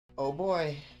Oh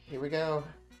boy, here we go.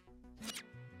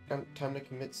 Time to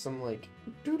commit some, like,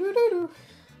 doo-doo-doo-doo.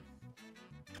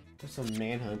 Some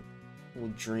manhunt. Little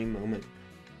dream moment.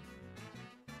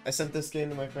 I sent this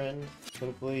game to my friend.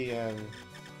 Hopefully, I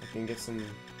can get some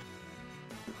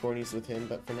recordings with him,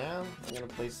 but for now, I'm gonna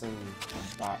play some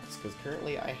bots, because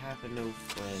currently I have no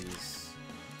friends.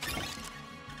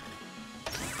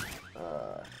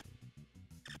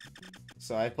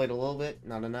 So I played a little bit,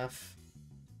 not enough,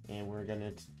 and we're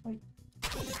gonna, like,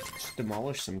 just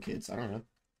demolish some kids, I don't know.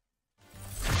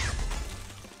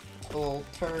 Little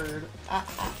turd. I'm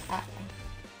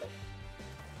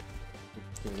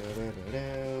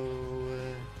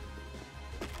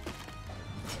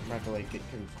about to, like, get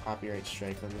copyright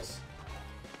strike on this.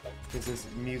 Because this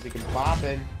music is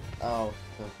bopping. Oh,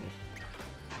 okay.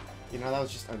 You know, that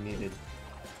was just unneeded.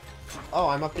 Oh,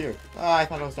 I'm up here. Oh, I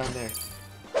thought I was down there.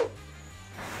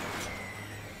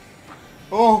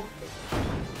 Oh!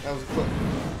 That was quick.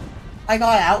 I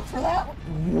got out for that?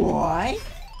 What?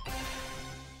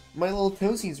 My little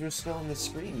toesies were still on the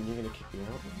screen and you're gonna kick me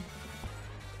out?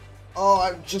 Oh,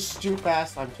 I'm just too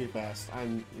fast. I'm too fast.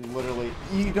 I'm literally...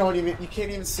 You can't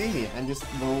even see me. I'm just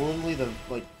literally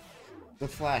the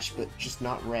Flash, but just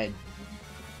not red.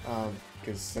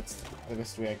 Because that's the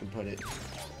best way I can put it.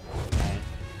 Okay.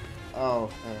 Oh,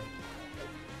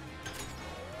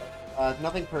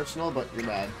 nothing personal, but you're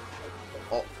bad.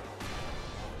 Oh.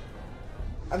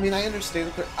 I mean, I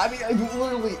understand the I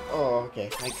literally... Oh, okay.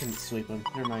 I couldn't sweep him.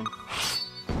 Never mind.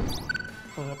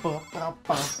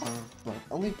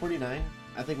 Only 49?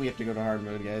 I think we have to go to hard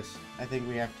mode, guys. I think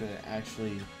we have to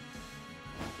actually...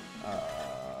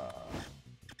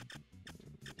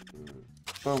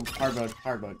 Boom. Hard mode.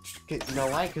 Hard mode. You know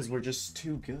why? Because we're just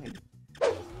too good.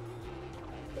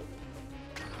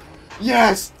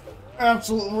 Yes!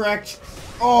 Absolute wrecked!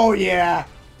 Oh, yeah!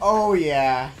 Oh,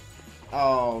 yeah!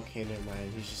 Oh, okay, never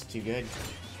mind. He's just too good.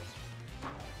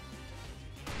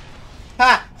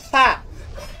 Ha! Ha!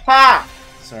 Ha!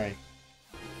 Sorry.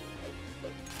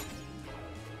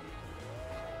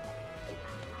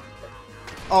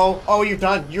 Oh, you're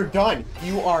done. You're done.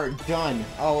 You are done.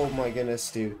 Oh my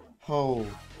goodness, dude. Oh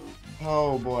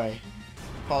boy.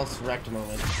 False wrecked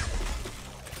moment.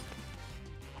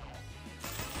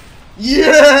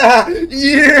 Yeah!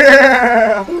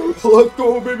 Yeah! Let's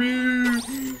go,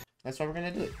 baby! That's why we're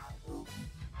gonna do it.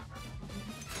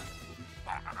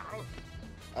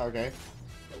 Okay.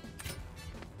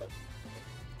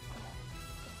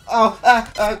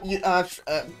 Oh, you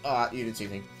didn't see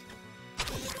anything.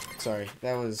 Sorry,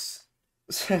 that was...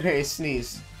 Sorry,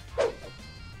 sneeze.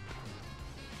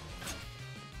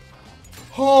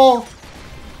 Oh!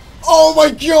 Oh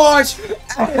my gosh!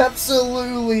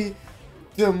 Absolutely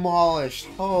demolished.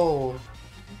 Oh.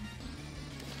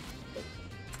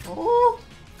 Oh.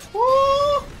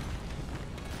 Oh.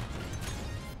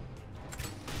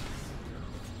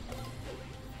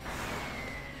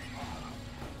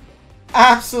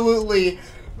 Absolutely.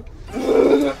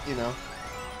 You know.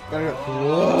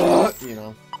 You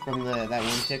know, from that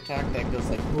one TikTok that goes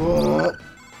like,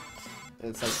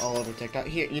 it's like all over TikTok.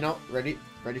 Here, you know, ready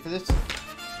for this?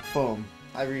 Boom.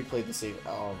 I replayed the save.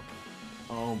 Oh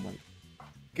my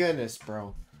goodness,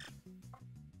 bro.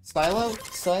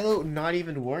 Silo, not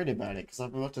even worried about it, because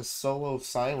I'm about to solo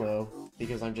Silo,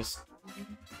 because I'm just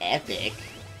epic.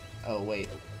 Oh, wait.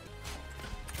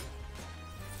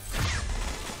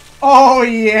 Oh,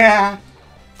 yeah!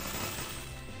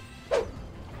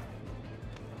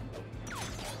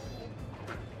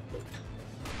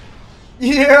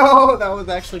 Yo, that was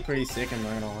actually pretty sick, I'm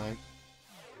not gonna lie.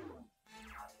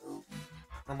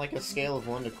 On like a scale of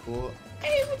 1 to cool,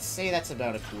 I would say that's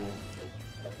about a cool.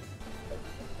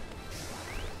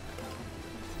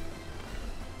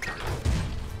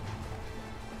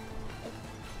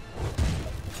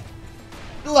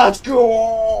 Let's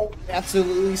go!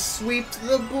 Absolutely sweeped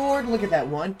the board. Look at that.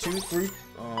 1, 2, 3.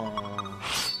 Oh.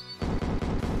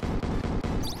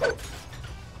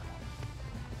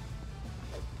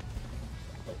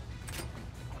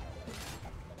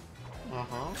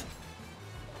 Uh-huh.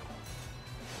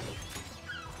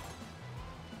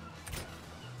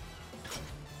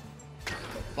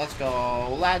 Let's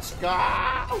go. Let's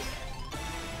go!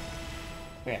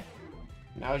 Okay.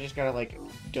 Now I just gotta, like,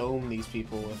 dome these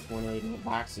people with one of the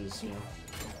boxes, you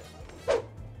know.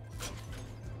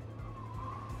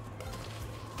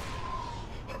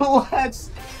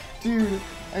 Let's... Dude,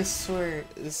 I swear,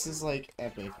 this is, like,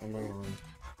 epic. I'm not gonna lie.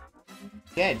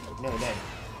 Dead. No, dead.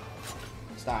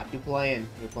 Stop. You're playing.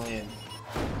 You're playing.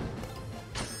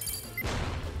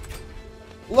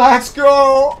 Let's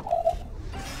go!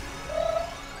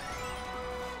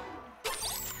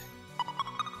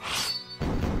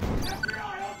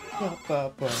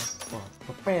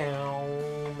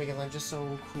 Because I'm just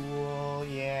so cool,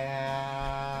 yeah.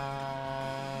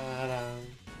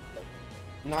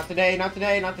 Not today, not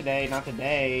today, not today, not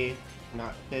today.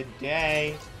 Not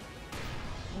today.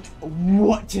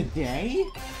 What, today?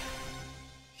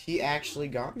 He actually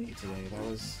got me today. That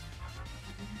was...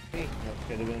 Hey, that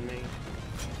could have been me.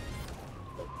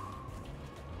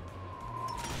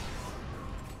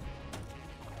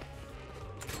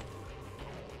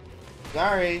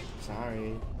 Sorry.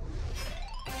 Sorry.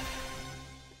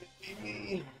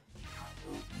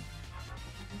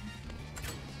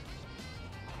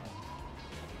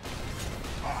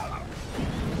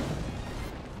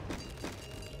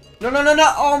 No, no, no,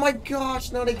 no! Oh my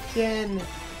gosh, not again!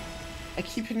 I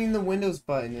keep hitting the Windows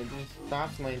button, it just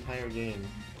stops my entire game.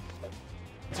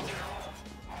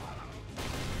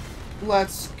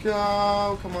 Let's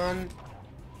go! Come on.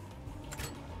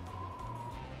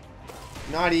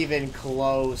 Not even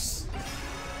close.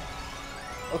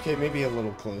 Okay, maybe a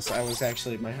little close. I was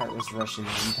actually, my heart was rushing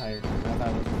the entire time. I thought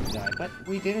I was going to die, but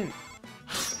we didn't.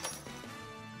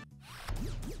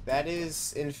 That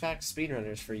is, in fact,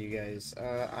 SpeedRunners for you guys.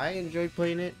 I enjoyed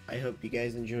playing it. I hope you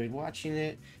guys enjoyed watching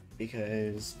it,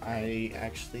 because I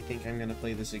actually think I'm gonna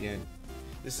play this again.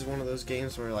 This is one of those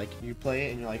games where, like, you play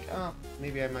it and you're like, oh,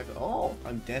 maybe I might, oh,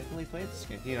 I'm definitely playing this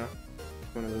game, you know?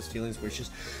 One of those feelings where it's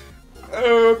just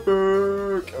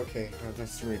epic! Okay,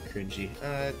 that's really cringy.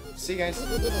 See you guys.